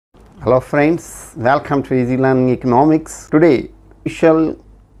Hello friends, welcome to Easy Learning Economics. Today we shall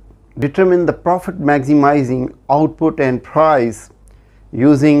determine the profit maximizing output and price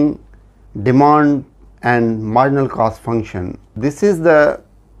using demand and marginal cost function. This is the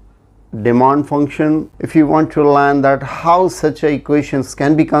demand function. If you want to learn that how such equations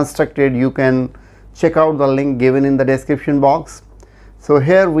can be constructed, you can check out the link given in the description box. So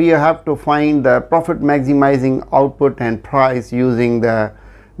here we have to find the profit maximizing output and price using the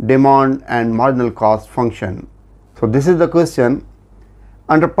demand and marginal cost function. So this is the question.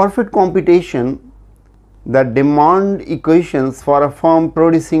 Under perfect computation, the demand equations for a firm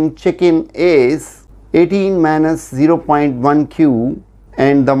producing chicken is 18 minus 0.1 Q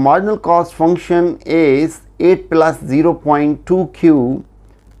and the marginal cost function is 8 plus 0.2 Q.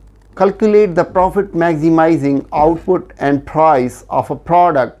 Calculate the profit maximizing output and price of a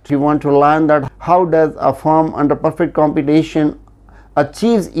product. You want to learn that how does a firm under perfect computation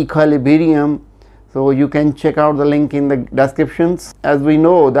achieves equilibrium. So you can check out the link in the descriptions. As we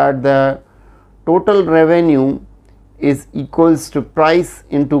know that the total revenue is equals to price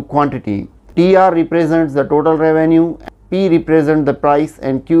into quantity. TR represents the total revenue, P represent the price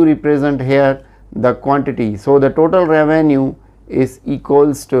and Q represent here the quantity. So the total revenue is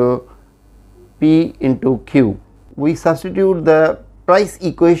equals to P into Q. We substitute the price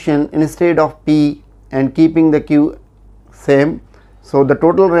equation instead of P and keeping the Q same. So the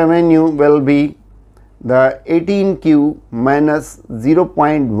total revenue will be the 18Q minus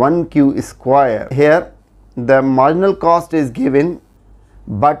 0.1 Q square. Here the marginal cost is given,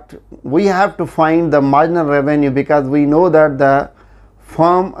 but we have to find the marginal revenue because we know that the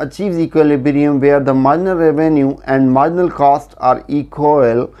firm achieves equilibrium where the marginal revenue and marginal cost are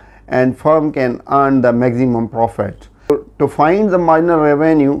equal and firm can earn the maximum profit. So to find the marginal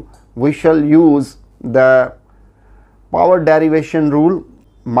revenue, we shall use the power derivation rule.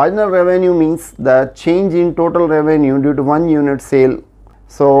 Marginal revenue means the change in total revenue due to 1 unit sale.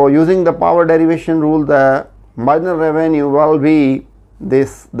 So using the power derivation rule, the marginal revenue will be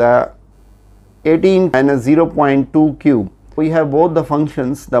this, the 18 minus 0.2 Q. We have both the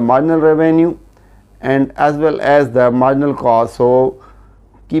functions, the marginal revenue and as well as the marginal cost. So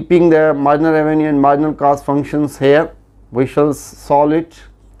keeping the marginal revenue and marginal cost functions here, we shall solve it,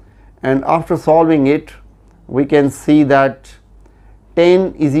 and after solving it we can see that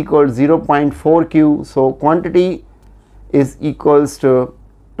 10 is equal to 0.4 Q. So quantity is equals to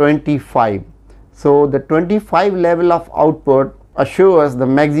 25. So the 25 level of output assures the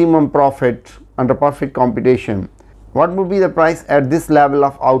maximum profit under perfect computation. What would be the price at this level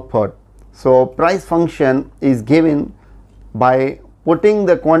of output? So price function is given by putting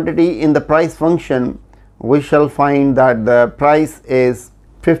the quantity in the price function. We shall find that the price is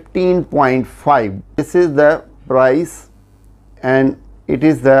 15.5. This is the price and it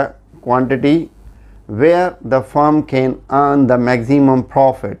is the quantity where the firm can earn the maximum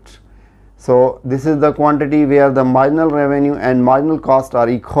profit. So this is the quantity where the marginal revenue and marginal cost are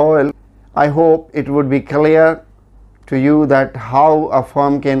equal. I hope it would be clear to you that how a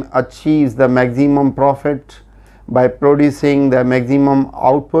firm can achieve the maximum profit by producing the maximum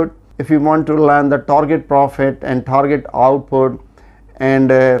output. If you want to learn the target profit and target output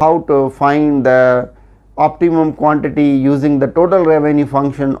and how to find the optimum quantity using the total revenue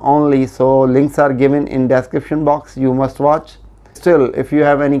function only, so links are given in description box, you must watch. Still, if you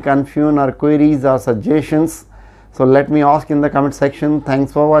have any confusion or queries or suggestions, so let me ask in the comment section.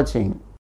 Thanks for watching.